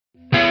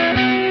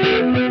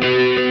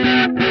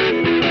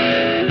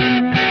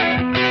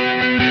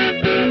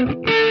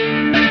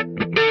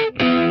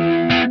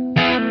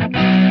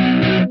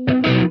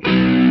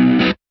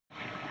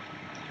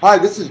Hi,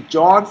 this is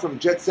John from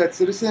Jet Set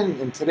Citizen,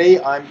 and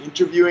today I'm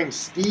interviewing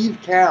Steve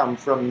Kamb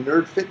from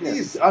Nerd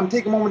Fitness.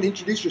 Take a moment to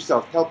introduce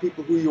yourself. Tell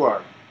people who you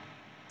are.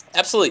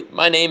 Absolutely.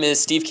 My name is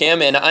Steve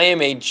Kamb, and I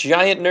am a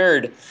giant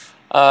nerd.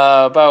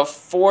 About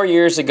 4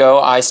 years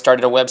ago, I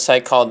started a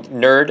website called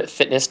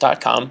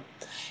nerdfitness.com,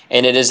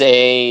 and it is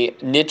a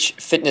niche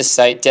fitness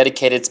site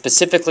dedicated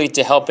specifically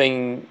to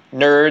helping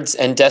nerds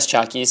and desk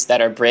jockeys that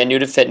are brand new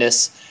to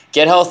fitness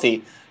get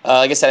healthy.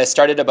 Like I said, I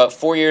started about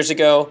 4 years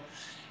ago,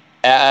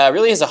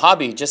 really as a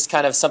hobby, just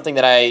kind of something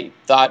that I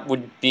thought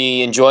would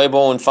be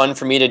enjoyable and fun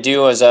for me to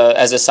do as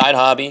a side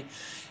hobby.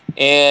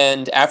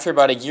 And after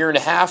about a year and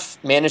a half,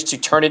 managed to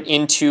turn it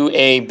into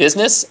a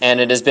business,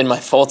 and it has been my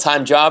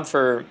full-time job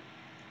for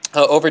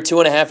over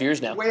 2.5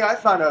 years The now. way I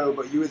found out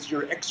about you is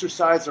your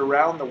exercise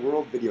around the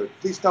world video.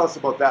 Please tell us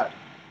about that.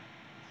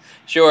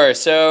 Sure.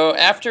 So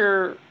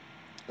after,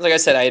 like I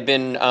said, I'd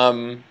been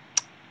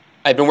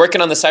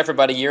working on the site for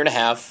about a year and a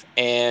half,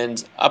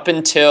 and up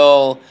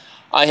until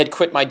I had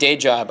quit my day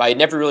job, I had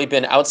never really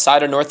been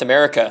outside of North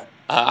America.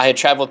 I had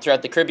traveled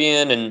throughout the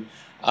Caribbean and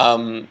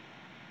um,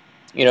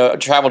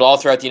 traveled all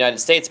throughout the United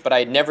States, but I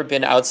had never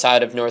been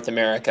outside of North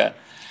America.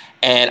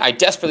 And I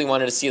desperately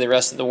wanted to see the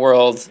rest of the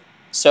world.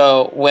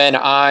 So when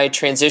I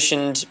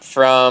transitioned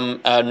from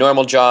a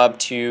normal job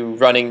to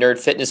running Nerd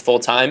Fitness full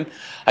time,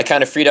 I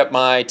kind of freed up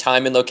my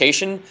time and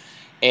location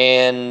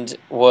and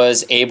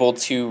was able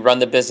to run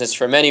the business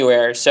from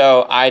anywhere.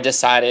 So I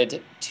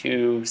decided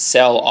to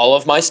sell all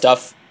of my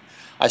stuff.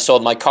 I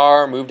sold my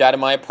car, moved out of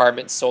my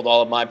apartment, sold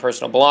all of my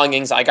personal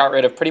belongings. I got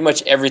rid of pretty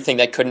much everything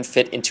that couldn't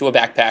fit into a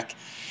backpack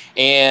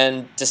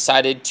and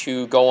decided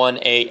to go on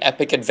a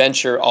epic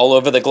adventure all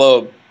over the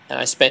globe. And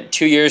I spent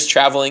 2 years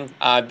traveling.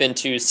 I've been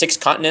to 6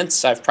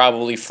 continents. I've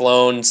probably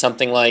flown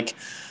something like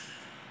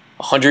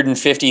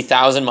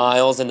 150,000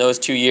 miles in those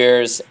 2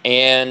 years.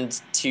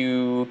 And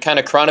to kind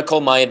of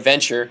chronicle my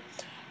adventure,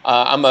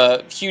 I'm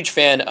a huge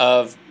fan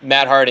of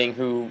Matt Harding,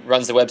 who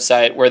runs the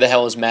website Where the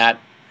Hell is Matt?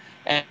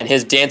 And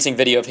his dancing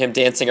video of him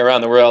dancing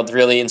around the world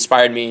really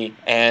inspired me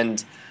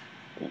and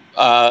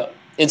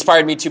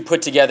inspired me to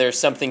put together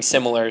something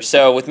similar.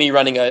 So with me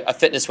running a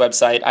fitness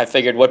website, I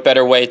figured what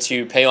better way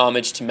to pay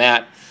homage to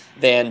Matt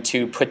than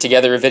to put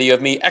together a video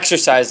of me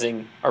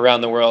exercising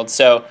around the world.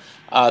 So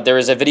there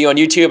is a video on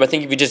YouTube. I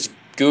think if you just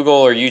Google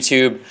or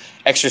YouTube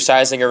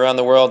exercising around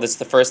the world, it's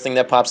the first thing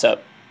that pops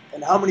up.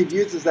 And how many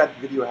views does that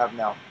video have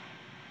now?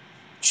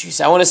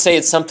 Jeez, I want to say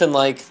it's something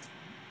like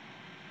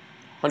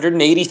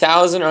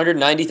 180,000 or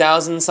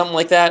 190,000, something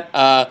like that.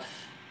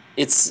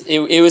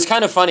 It was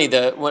kind of funny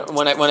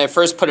when I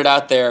first put it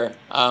out there.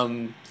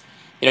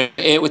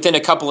 Within a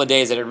couple of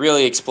days, it had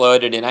really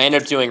exploded, and I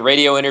ended up doing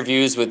radio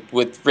interviews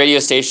with radio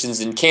stations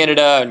in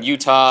Canada and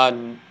Utah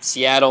and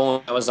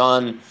Seattle. I was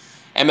on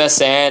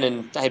MSN,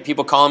 and I had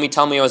people calling me,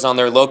 telling me I was on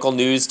their local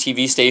news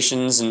TV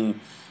stations, and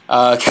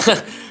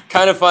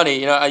kind of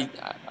funny.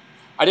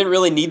 I didn't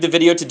really need the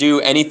video to do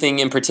anything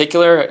in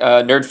particular.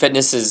 Nerd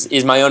Fitness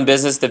is my own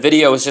business. The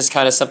video was just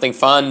kind of something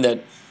fun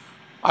that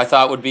I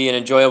thought would be an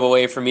enjoyable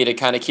way for me to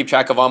kind of keep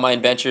track of all my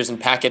adventures and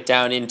pack it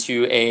down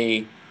into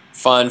a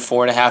fun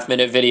 4.5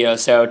 minute video.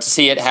 So to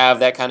see it have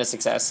that kind of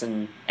success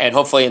and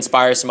hopefully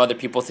inspire some other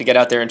people to get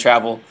out there and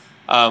travel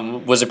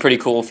was a pretty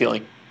cool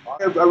feeling.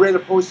 I read a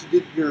post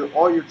you did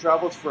all your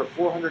travels for a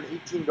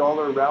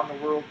 $418 around the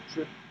world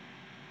trip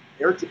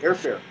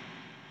airfare.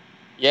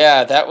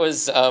 Yeah, that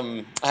was.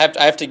 I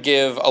have to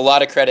give a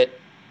lot of credit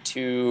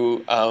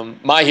to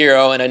my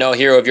hero, and I know a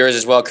hero of yours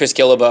as well, Chris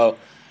Gillibo.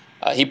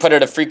 He put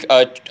out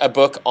a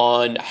book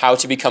on how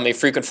to become a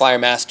frequent flyer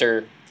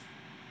master.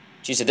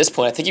 Geez, at this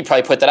point, I think he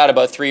probably put that out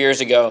about 3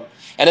 years ago.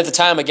 And at the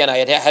time, again, I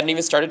hadn't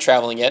even started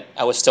traveling yet.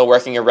 I was still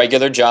working a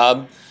regular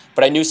job,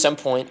 but I knew some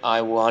point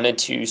I wanted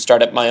to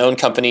start up my own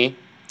company,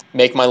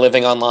 make my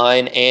living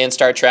online, and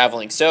start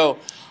traveling. So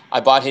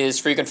I bought his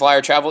frequent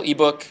flyer travel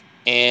ebook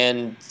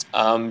and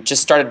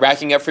just started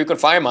racking up frequent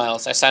flyer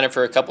miles. I signed up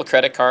for a couple of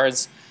credit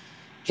cards,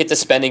 hit the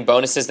spending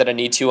bonuses that I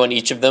need to on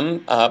each of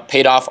them,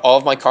 paid off all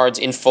of my cards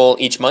in full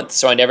each month,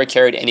 so I never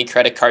carried any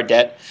credit card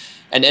debt,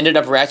 and ended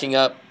up racking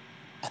up,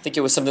 I think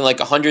it was something like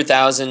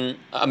 100,000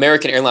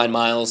 American airline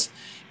miles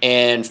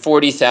and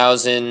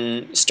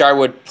 40,000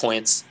 Starwood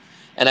points.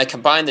 And I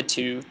combined the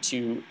two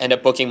to end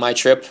up booking my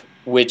trip,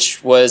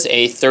 which was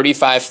a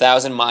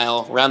 35,000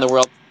 mile around the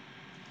world.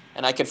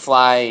 And I could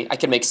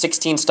make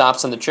 16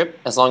 stops on the trip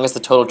as long as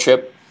the total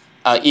trip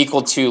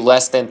equal to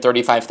less than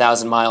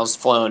 35,000 miles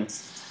flown.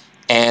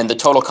 And the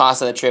total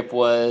cost of the trip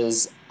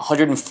was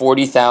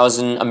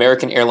 140,000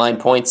 American airline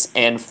points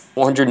and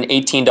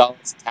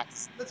 $418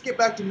 tax. Let's get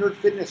back to Nerd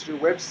Fitness, your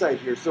website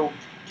here. So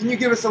can you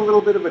give us a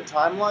little bit of a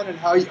timeline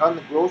on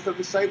the growth of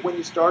the site, when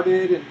you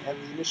started and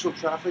the initial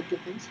traffic and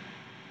things?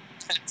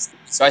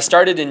 So I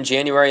started in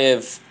January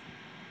of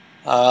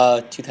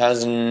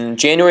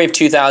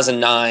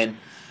 2009.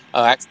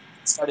 Actually,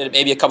 started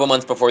maybe a couple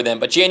months before then,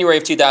 but January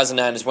of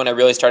 2009 is when I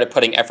really started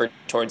putting effort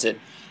towards it.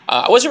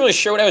 I wasn't really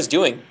sure what I was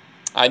doing.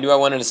 I knew I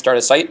wanted to start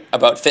a site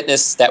about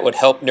fitness that would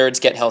help nerds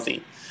get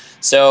healthy.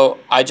 So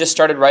I just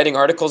started writing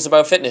articles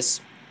about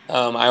fitness.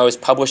 I was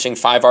publishing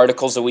 5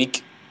 articles a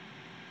week.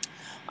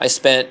 I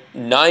spent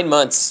 9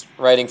 months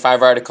writing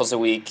 5 articles a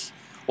week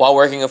while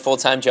working a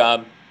full-time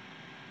job.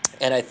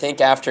 And I think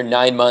after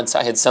 9 months,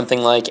 I had something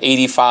like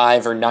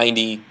 85 or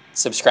 90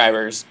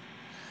 subscribers.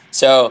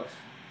 So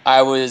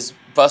I was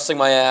busting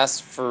my ass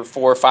for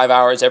 4 or 5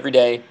 hours every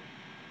day.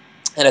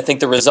 And I think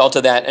the result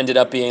of that ended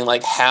up being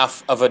like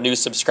half of a new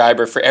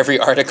subscriber for every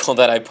article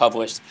that I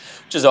published,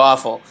 which is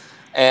awful.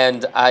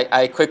 And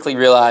I quickly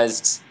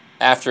realized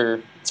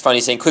after, it's funny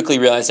saying quickly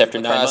realized after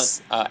 9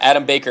 months,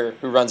 Adam Baker,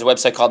 who runs a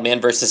website called Man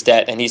vs.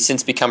 Debt, and he's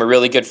since become a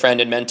really good friend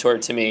and mentor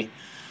to me.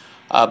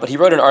 But he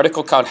wrote an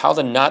article called How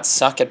to Not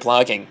Suck at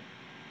Blogging.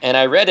 And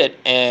I read it,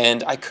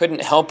 and I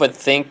couldn't help but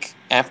think,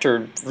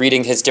 after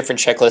reading his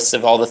different checklists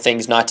of all the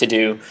things not to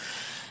do,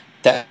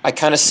 that I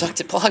kind of sucked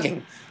at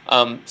blogging.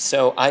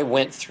 So I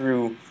went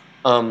through,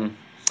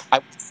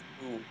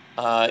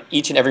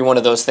 each and every one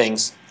of those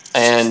things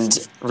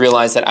and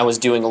realized that I was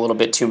doing a little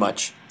bit too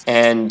much.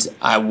 And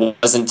I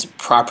wasn't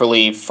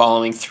properly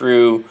following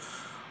through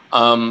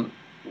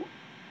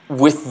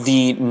with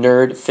the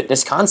nerd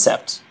fitness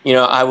concept. You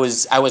know, I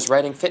was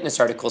writing fitness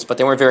articles, but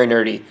they weren't very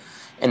nerdy,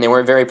 and they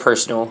weren't very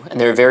personal, and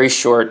they were very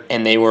short,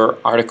 and they were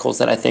articles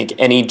that I think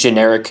any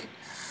generic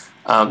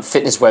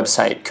fitness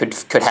website could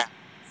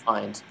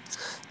find.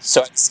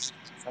 So I decided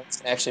if I was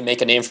going to actually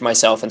make a name for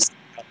myself and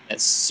that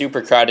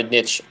super crowded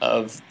niche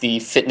of the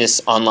fitness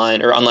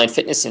online or online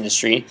fitness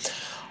industry,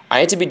 I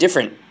had to be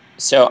different.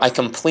 So I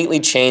completely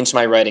changed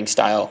my writing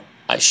style.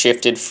 I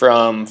shifted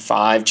from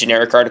 5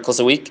 generic articles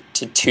a week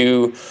to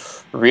 2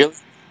 really,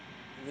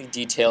 really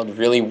detailed,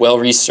 really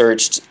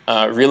well-researched,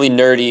 really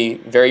nerdy,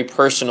 very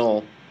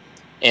personal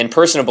and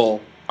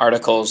personable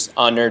articles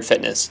on nerd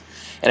fitness.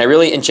 And I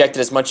really injected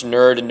as much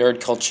nerd and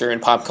nerd culture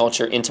and pop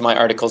culture into my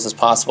articles as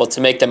possible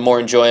to make them more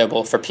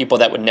enjoyable for people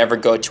that would never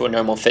go to a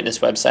normal fitness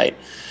website.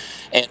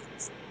 And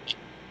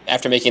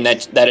after making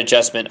that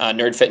adjustment,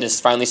 Nerd Fitness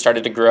finally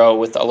started to grow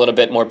with a little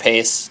bit more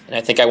pace. And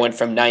I think I went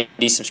from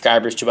 90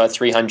 subscribers to about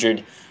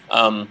 300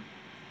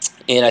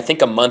 in, I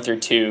think, a month or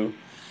 2.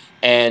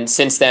 And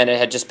since then, it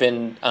had just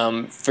been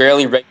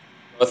fairly regular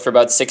growth for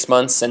about 6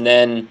 months. And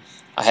then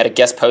I had a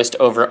guest post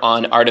over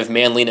on Art of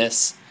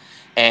Manliness.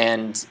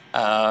 And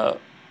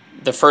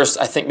the first,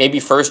 I think maybe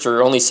first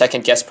or only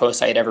second guest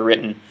post I had ever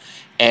written.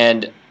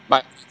 And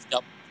my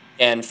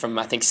and from,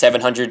 I think,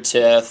 700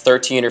 to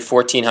 13 or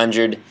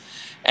 1,400.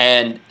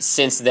 And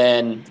since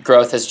then,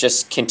 growth has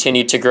just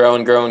continued to grow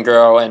and grow and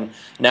grow. And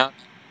now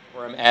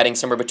where I'm adding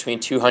somewhere between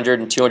 200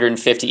 and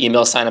 250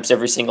 email signups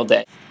every single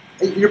day.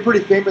 You're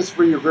pretty famous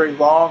for your very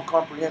long,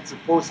 comprehensive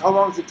posts. How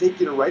long does it take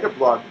you to write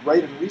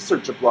and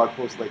research a blog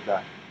post like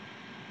that?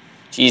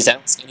 Geez,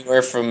 that's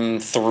anywhere from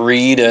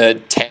 3 to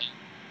 10,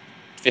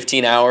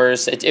 15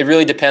 hours. It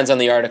really depends on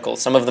the article.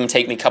 Some of them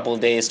take me a couple of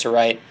days to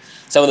write.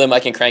 Some of them I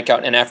can crank out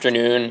in an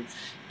afternoon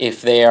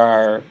if they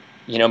are,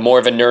 you know, more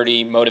of a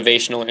nerdy,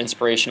 motivational or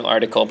inspirational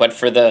article. But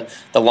for the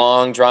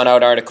long,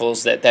 drawn-out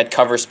articles that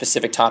cover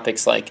specific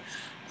topics like,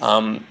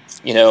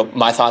 you know,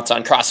 my thoughts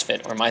on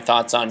CrossFit or my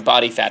thoughts on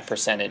body fat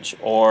percentage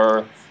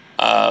or,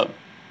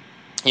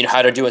 you know,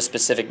 how to do a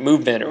specific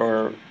movement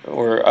or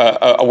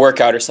a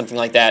workout or something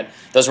like that,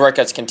 those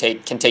workouts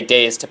can take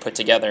days to put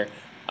together.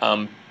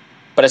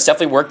 But it's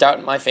definitely worked out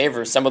in my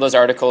favor. Some of those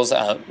articles,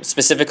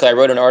 specifically, I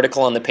wrote an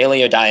article on the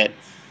paleo diet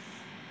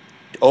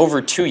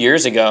over 2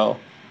 years ago,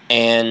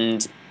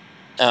 and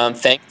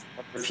thanks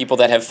to people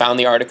that have found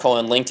the article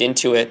and linked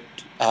into it.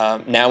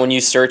 Now when you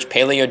search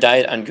paleo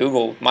diet on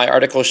Google, my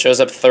article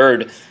shows up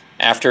 3rd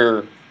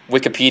after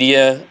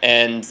Wikipedia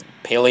and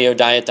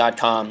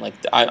paleodiet.com. Like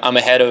I'm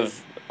ahead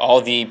of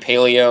all the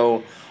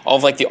paleo, all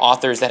of like the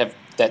authors that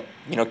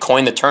you know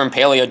coined the term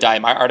paleo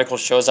diet. My article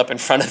shows up in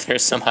front of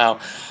theirs somehow.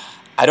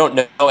 I don't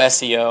know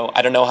SEO.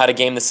 I don't know how to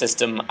game the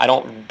system. I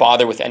don't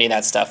bother with any of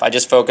that stuff. I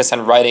just focus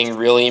on writing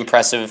really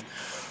impressive,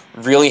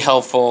 really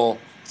helpful,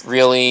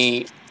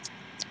 really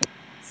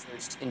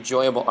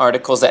enjoyable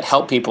articles that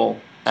help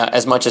people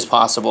as much as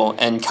possible,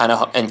 and kind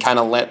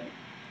of let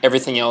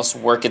everything else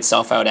work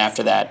itself out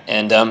after that.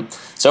 And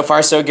so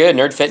far, so good.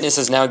 Nerd Fitness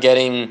is now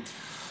getting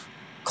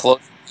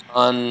close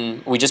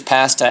on. We just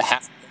passed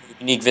 500,000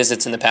 unique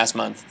visits in the past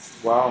month.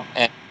 Wow!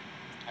 And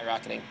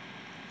skyrocketing.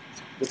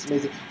 That's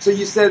amazing. So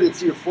you said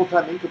it's your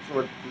full-time income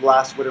for the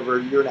last, whatever,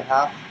 year and a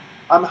half.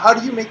 How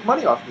do you make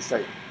money off the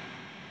site?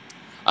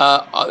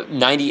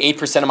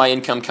 98% of my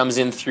income comes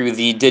in through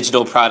the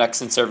digital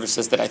products and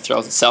services that I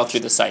sell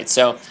through the site.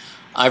 So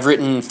I've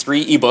written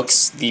 3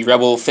 ebooks, the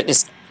Rebel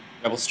Fitness,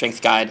 Rebel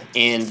Strength Guide,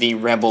 and the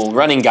Rebel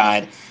Running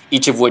Guide,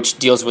 each of which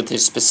deals with a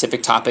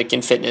specific topic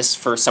in fitness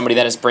for somebody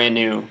that is brand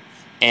new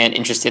and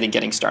interested in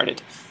getting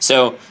started.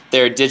 So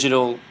they're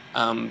digital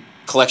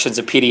collections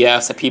of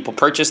PDFs that people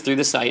purchase through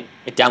the site.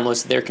 It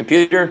downloads to their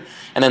computer,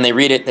 and then they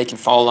read it. They can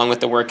follow along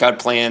with the workout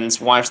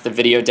plans, watch the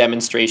video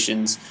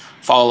demonstrations,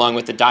 follow along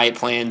with the diet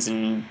plans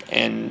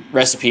and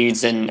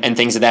recipes and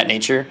things of that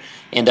nature.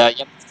 And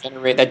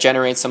that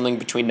generates something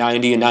between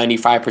 90 and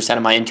 95%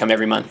 of my income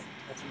every month.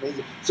 That's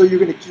amazing. So you're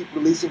going to keep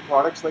releasing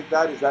products like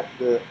that? Is that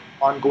the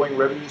ongoing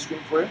revenue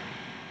stream for you?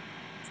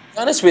 be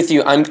honest with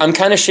you, I'm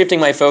kind of shifting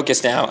my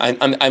focus now.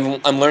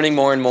 I'm learning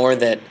more and more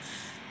that,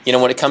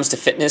 when it comes to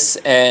fitness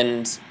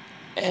and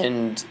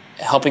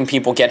helping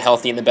people get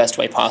healthy in the best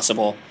way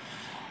possible,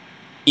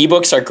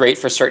 ebooks are great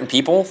for certain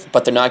people,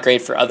 but they're not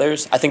great for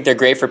others. I think they're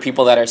great for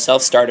people that are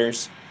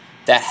self-starters,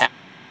 that have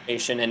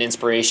motivation and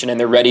inspiration, and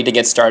they're ready to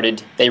get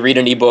started. They read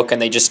an ebook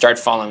and they just start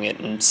following it.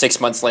 And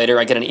 6 months later,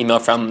 I get an email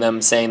from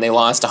them saying they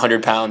lost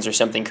 100 pounds or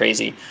something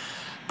crazy.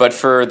 But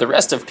for the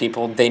rest of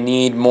people, they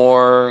need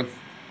more.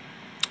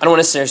 I don't want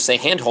to necessarily say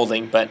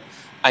hand-holding, but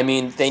I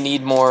mean they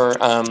need more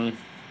and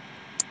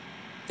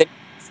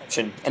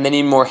they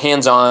need more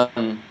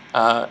hands-on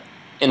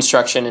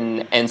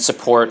instruction and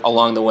support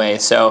along the way.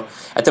 So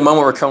at the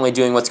moment, we're currently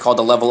doing what's called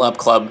the Level Up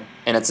Club,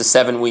 and it's a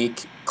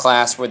 7-week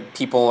class where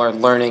people are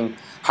learning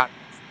how to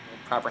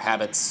build proper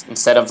habits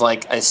instead of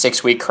like a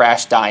 6-week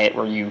crash diet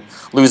where you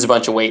lose a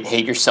bunch of weight,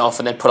 hate yourself,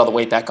 and then put all the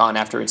weight back on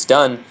after it's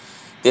done.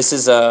 This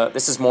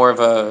is more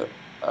of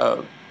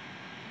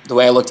the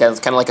way I looked at it,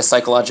 it's kind of like a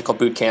psychological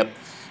boot camp,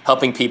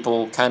 helping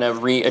people kind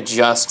of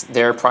readjust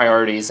their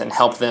priorities and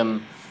help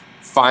them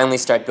finally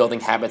start building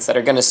habits that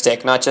are going to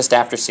stick, not just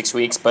after 6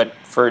 weeks, but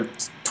for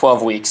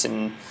 12 weeks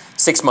and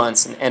 6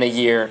 months and a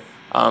year.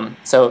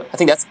 So I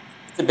think that's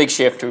a big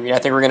shift. I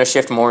think we're going to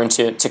shift more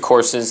into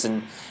courses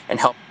and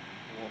help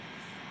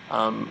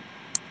people,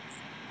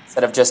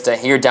 instead of just a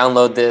here,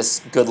 download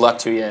this, good luck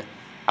to you.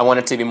 I want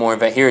it to be more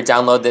of a here,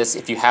 download this.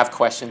 If you have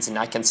questions and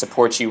I can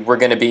support you, we're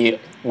going to be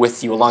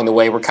with you along the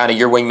way. We're kind of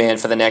your wingman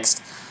for the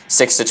next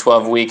 6 to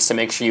 12 weeks to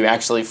make sure you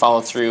actually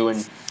follow through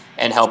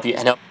and help you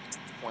to the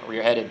point where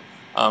you're headed.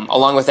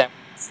 Along with that,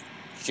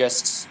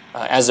 just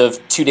as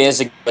of 2 days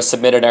ago,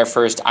 submitted our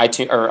first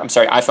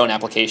iPhone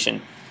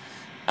application,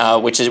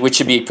 which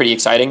should be pretty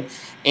exciting.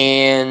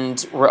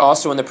 And we're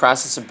also in the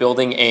process of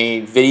building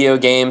a video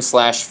game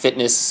 /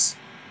 fitness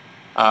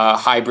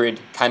hybrid,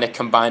 kind of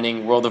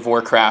combining World of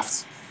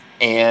Warcraft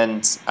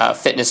and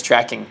fitness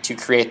tracking to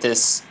create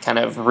this kind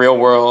of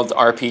real-world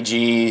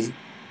RPG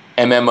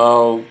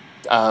MMO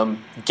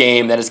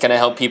game that is going to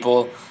help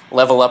people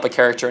level up a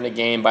character in a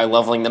game by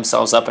leveling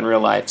themselves up in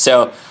real life.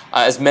 So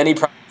as many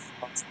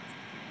projects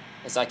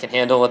as I can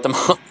handle at the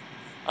moment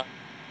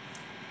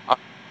are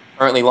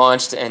currently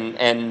launched,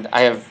 and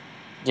I have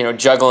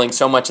juggling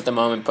so much at the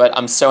moment, but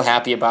I'm so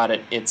happy about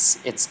it.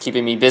 It's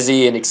keeping me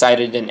busy and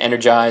excited and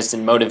energized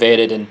and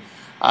motivated, and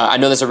I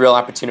know there's a real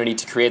opportunity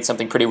to create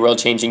something pretty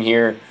world-changing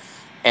here,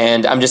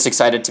 and I'm just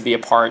excited to be a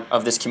part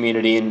of this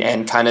community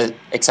and kind of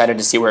excited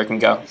to see where it can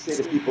go. You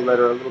say to people that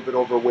are a little bit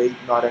overweight,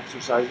 not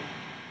exercising?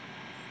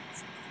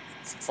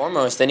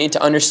 Foremost, they need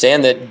to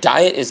understand that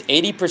diet is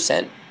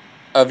 80%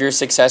 of your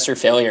success or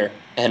failure,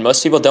 and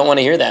most people don't want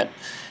to hear that.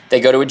 They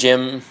go to a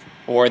gym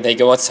or they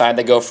go outside,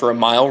 they go for a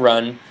mile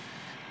run,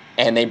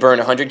 and they burn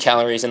 100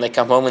 calories, and they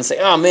come home and say,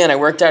 oh man, I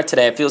worked out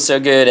today, I feel so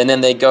good, and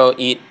then they go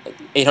eat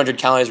 800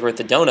 calories worth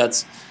of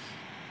donuts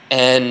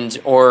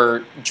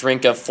or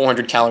drink a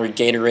 400 calorie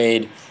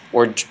Gatorade,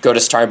 or go to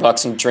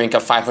Starbucks and drink a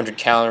 500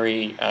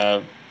 calorie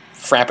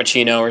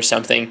Frappuccino or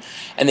something,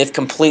 and they've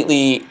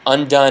completely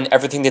undone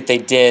everything that they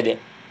did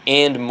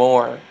and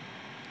more.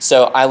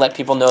 So I let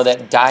people know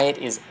that diet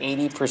is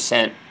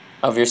 80%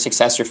 of your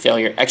success or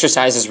failure.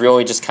 Exercise is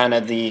really just kind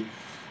of the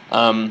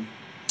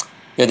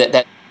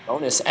that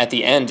bonus at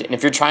the end. And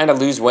if you're trying to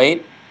lose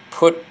weight,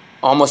 put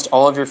almost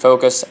all of your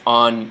focus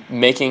on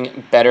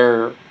making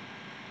better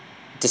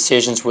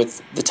decisions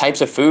with the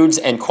types of foods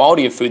and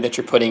quality of food that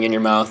you're putting in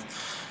your mouth.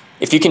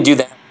 If you can do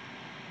that,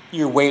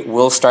 your weight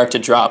will start to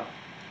drop.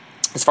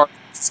 As far as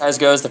exercise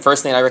goes, the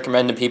first thing I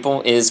recommend to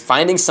people is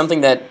finding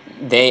something that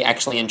they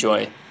actually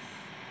enjoy.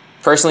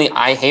 Personally,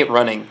 I hate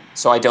running,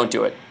 so I don't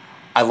do it.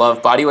 I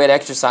love bodyweight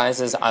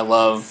exercises. I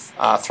love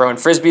throwing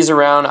frisbees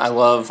around. I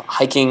love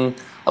hiking.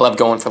 I love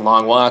going for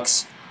long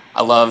walks.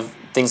 I love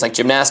things like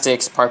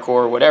gymnastics,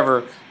 parkour,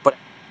 whatever. But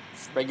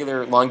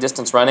regular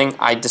long-distance running,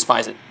 I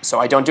despise it, so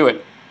I don't do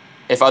it.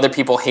 If other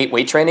people hate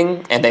weight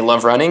training and they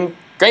love running,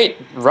 great,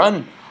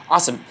 run,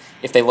 awesome.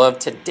 If they love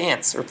to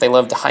dance, or if they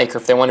love to hike, or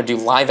if they want to do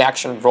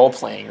live-action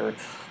role-playing, or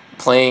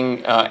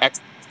playing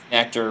X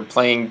or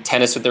playing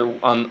tennis with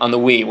on the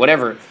Wii,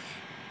 whatever,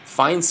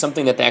 find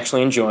something that they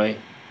actually enjoy,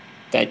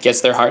 that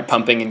gets their heart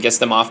pumping and gets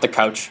them off the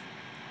couch,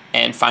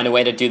 and find a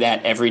way to do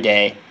that every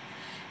day.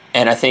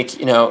 And I think,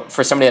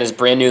 for somebody that is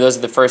brand new, those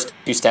are the first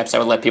 2 steps I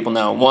would let people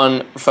know.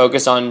 1,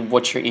 focus on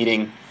what you're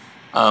eating.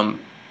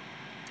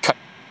 Cut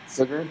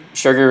sugar.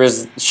 Sugar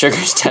is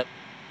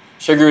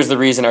the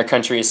reason our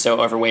country is so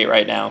overweight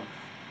right now.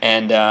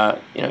 And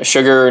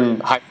sugar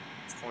and high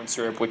corn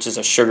syrup, which is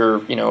a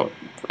sugar,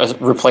 a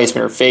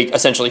replacement or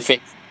essentially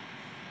fake.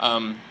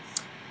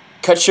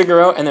 Cut sugar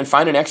out and then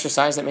find an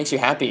exercise that makes you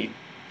happy.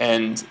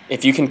 And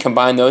if you can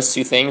combine those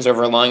 2 things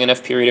over a long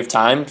enough period of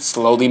time,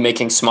 slowly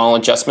making small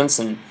adjustments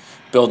and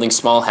building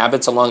small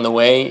habits along the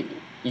way,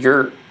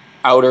 your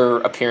outer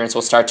appearance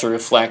will start to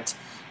reflect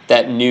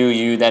that new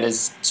you that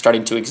is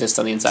starting to exist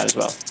on the inside as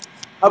well.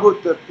 How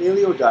about the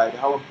paleo diet?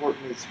 How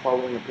important is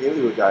following a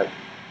paleo diet?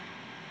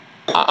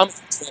 I'm a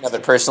fan of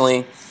it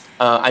personally.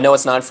 I know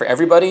it's not for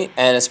everybody,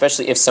 and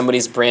especially if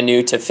somebody's brand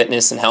new to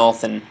fitness and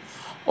health, and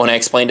when I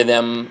explain to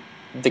them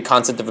the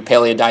concept of a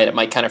paleo diet, it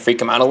might kind of freak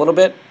them out a little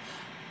bit.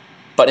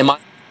 But in my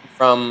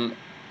from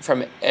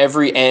from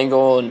every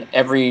angle and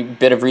every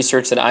bit of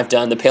research that I've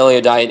done, the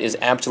paleo diet is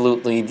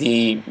absolutely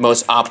the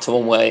most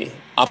optimal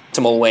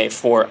way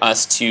for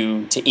us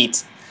to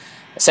eat.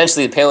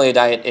 Essentially, the paleo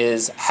diet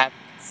is have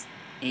us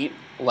eat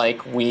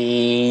like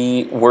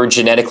we were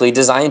genetically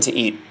designed to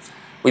eat.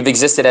 We've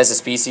existed as a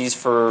species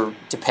for,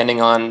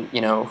 depending on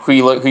who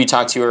you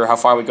talk to or how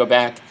far we go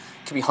back,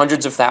 it could be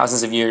hundreds of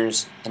thousands of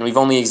years, and we've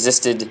only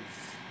existed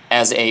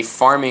as a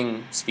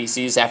farming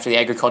species after the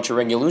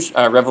agricultural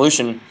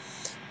revolution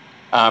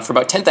for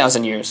about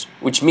 10,000 years,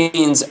 which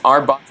means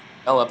our bodies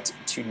developed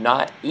to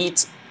not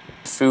eat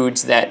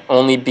foods that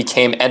only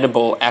became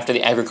edible after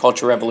the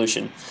agricultural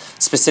revolution,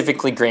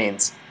 specifically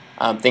grains,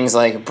 things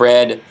like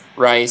bread,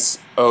 rice,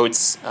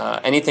 oats,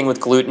 anything with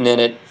gluten in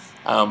it.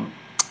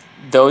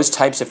 Those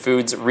types of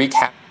foods wreak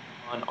havoc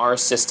on our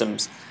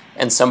systems,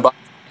 and some bodies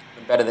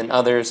are better than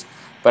others.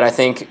 But I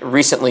think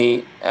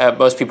recently,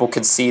 most people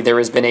could see there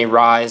has been a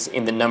rise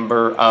in the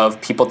number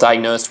of people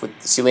diagnosed with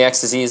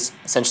celiac disease,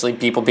 essentially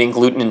people being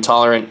gluten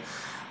intolerant.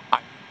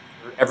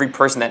 For every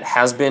person that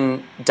has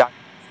been diagnosed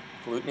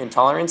with gluten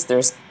intolerance,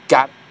 there's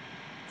got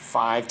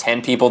 5,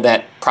 10 people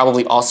that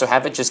probably also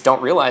have it, just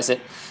don't realize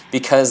it,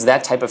 because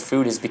that type of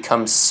food has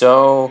become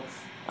so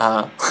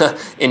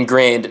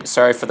ingrained,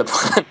 sorry for the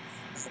pun,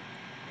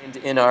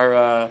 in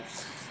our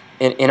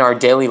in our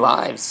daily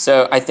lives.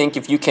 So I think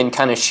if you can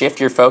kind of shift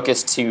your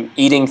focus to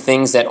eating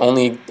things that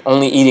only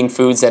eating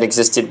foods that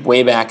existed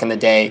way back in the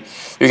day,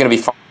 you're going to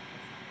be fine.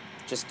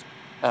 Just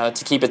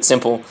to keep it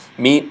simple: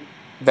 meat,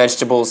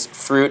 vegetables,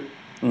 fruit,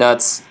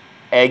 nuts,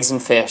 eggs,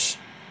 and fish.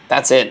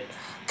 That's it.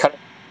 Cut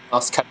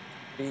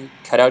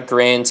out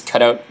grains,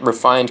 cut out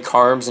refined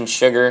carbs and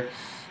sugar,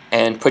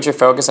 and put your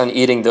focus on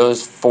eating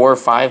those 4 or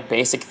 5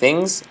 basic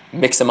things.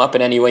 Mix them up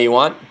in any way you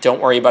want.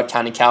 Don't worry about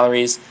counting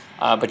calories,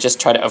 but just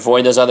try to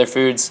avoid those other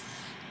foods,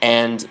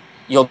 and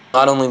you'll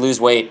not only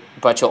lose weight,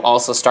 but you'll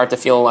also start to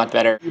feel a lot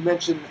better. You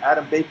mentioned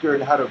Adam Baker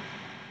and how to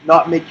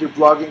not make your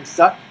blogging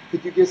suck.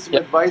 Could you give some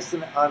advice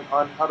on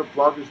how to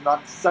bloggers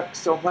not suck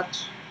so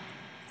much?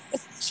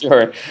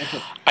 Sure.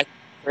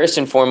 First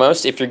and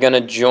foremost, if you're going to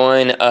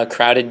join a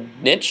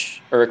crowded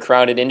niche or a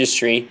crowded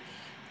industry,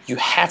 you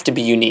have to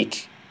be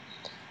unique.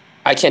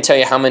 I can't tell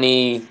you how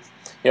many,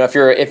 if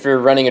you're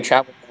running a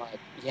travel blog,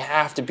 you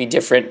have to be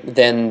different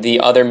than the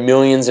other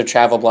millions of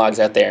travel blogs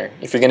out there.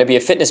 If you're going to be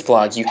a fitness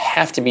blog, you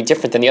have to be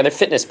different than the other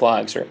fitness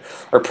blogs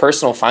or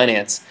personal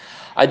finance.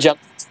 I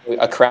jumped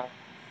into a crowd,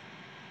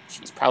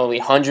 probably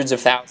hundreds of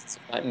thousands,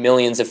 if not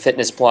millions of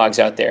fitness blogs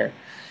out there,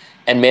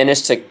 and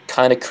managed to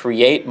kind of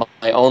create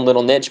my own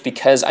little niche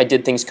because I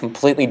did things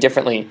completely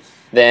differently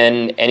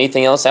than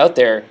anything else out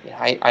there.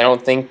 I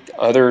don't think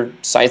other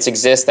sites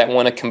exist that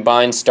want to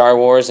combine Star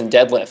Wars and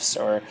deadlifts,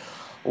 or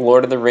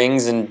Lord of the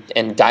Rings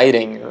and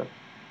dieting, or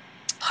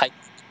hiking,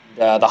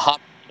 the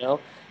Hobbit.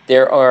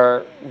 There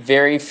are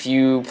very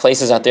few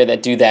places out there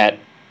that do that,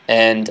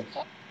 and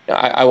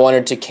I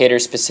wanted to cater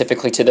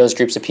specifically to those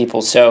groups of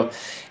people. So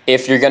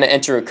if you're going to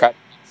enter a crowd,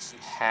 you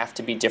have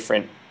to be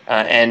different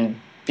and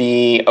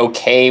be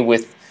okay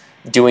with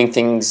doing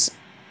things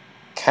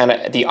kind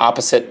of the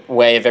opposite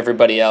way of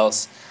everybody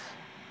else.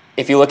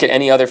 If you look at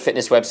any other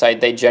fitness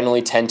website, they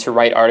generally tend to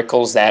write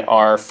articles that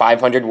are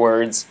 500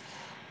 words,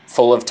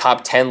 full of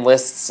top 10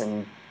 lists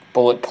and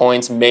bullet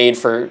points made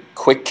for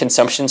quick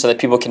consumption so that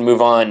people can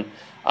move on.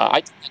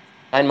 I did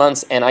 9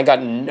 months and I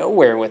got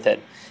nowhere with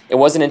it. It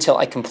wasn't until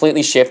I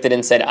completely shifted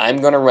and said, I'm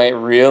going to write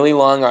really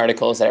long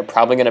articles that are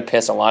probably going to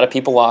piss a lot of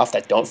people off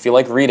that don't feel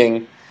like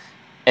reading.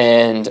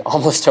 And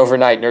almost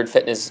overnight, Nerd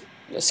Fitness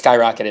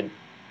skyrocketed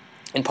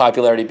in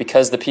popularity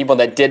because the people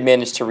that did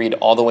manage to read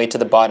all the way to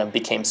the bottom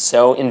became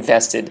so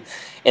invested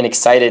and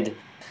excited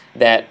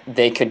that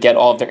they could get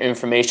all of their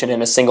information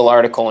in a single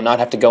article and not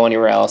have to go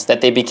anywhere else,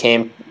 that they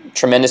became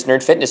tremendous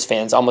Nerd Fitness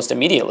fans almost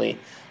immediately.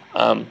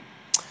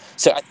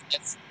 So I think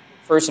that's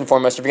first and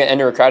foremost, if you're going to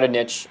enter a crowded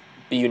niche,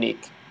 be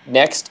unique.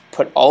 Next,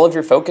 put all of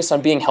your focus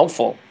on being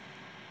helpful.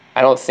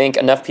 I don't think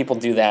enough people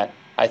do that.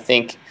 I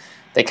think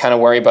they kind of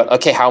worry about,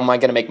 okay, how am I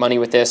going to make money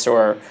with this?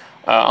 Or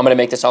I'm going to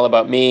make this all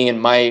about me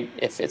and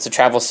if it's a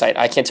travel site.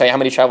 I can't tell you how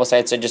many travel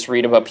sites I just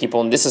read about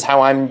people and this is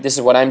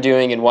what I'm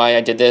doing and why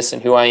I did this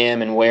and who I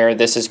am and where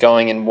this is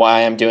going and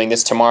why I'm doing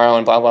this tomorrow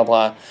and blah, blah,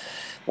 blah.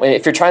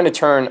 If you're trying to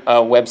turn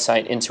a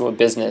website into a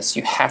business,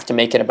 you have to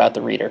make it about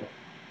the reader.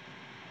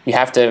 You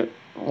have to,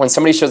 when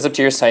somebody shows up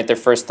to your site, their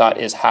first thought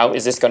is, how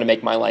is this going to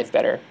make my life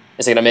better?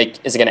 Is it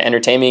going to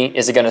entertain me?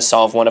 Is it going to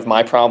solve one of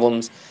my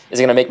problems? Is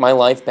it going to make my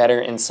life better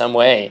in some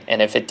way?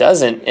 And if it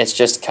doesn't, it's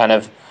just kind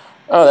of,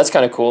 oh, that's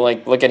kind of cool.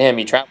 Like, look at him,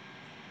 he traveled.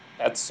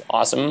 That's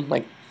awesome.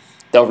 Like,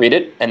 they'll read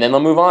it and then they'll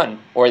move on.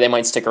 Or they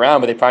might stick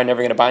around, but they're probably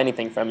never going to buy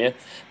anything from you.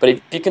 But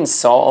if you can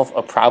solve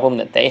a problem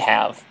that they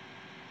have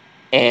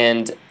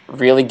and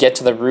really get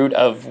to the root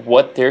of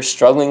what they're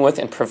struggling with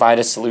and provide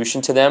a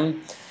solution to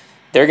them,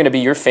 they're going to be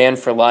your fan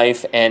for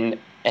life. And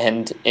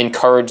and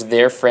encourage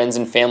their friends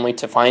and family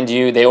to find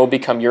you. They will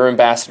become your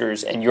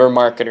ambassadors and your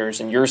marketers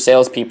and your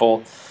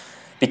salespeople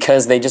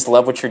because they just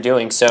love what you're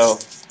doing. So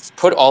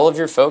put all of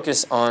your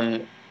focus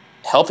on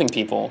helping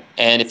people.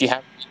 And if you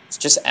have,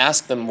 just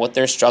ask them what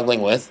they're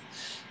struggling with,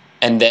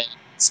 and then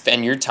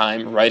spend your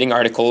time writing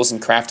articles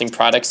and crafting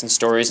products and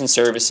stories and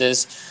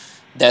services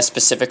that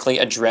specifically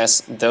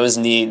address those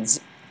needs.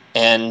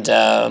 And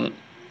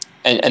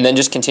then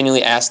just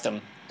continually ask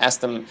them. Ask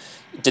them,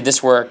 did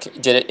this work?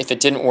 Did it? If it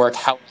didn't work,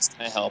 how else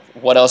can I help?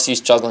 What else are you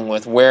struggling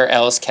with? Where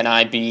else can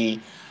I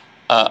be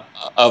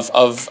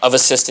of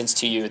assistance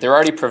to you? They're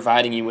already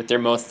providing you with their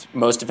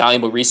most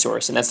valuable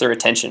resource, and that's their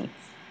attention.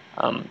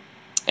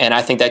 And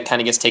I think that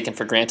kind of gets taken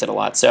for granted a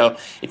lot. So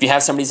if you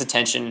have somebody's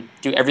attention,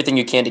 do everything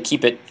you can to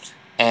keep it,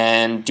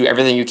 and do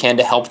everything you can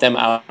to help them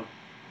out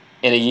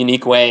in a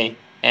unique way,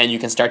 and you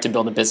can start to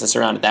build a business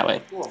around it that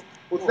way. Cool.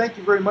 Well, thank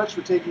you very much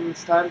for taking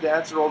this time to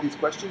answer all these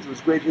questions. It was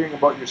great hearing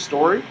about your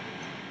story,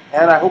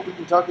 and I hope we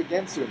can talk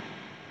again soon.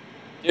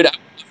 Dude, I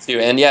would love to.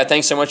 And yeah,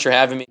 thanks so much for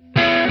having me.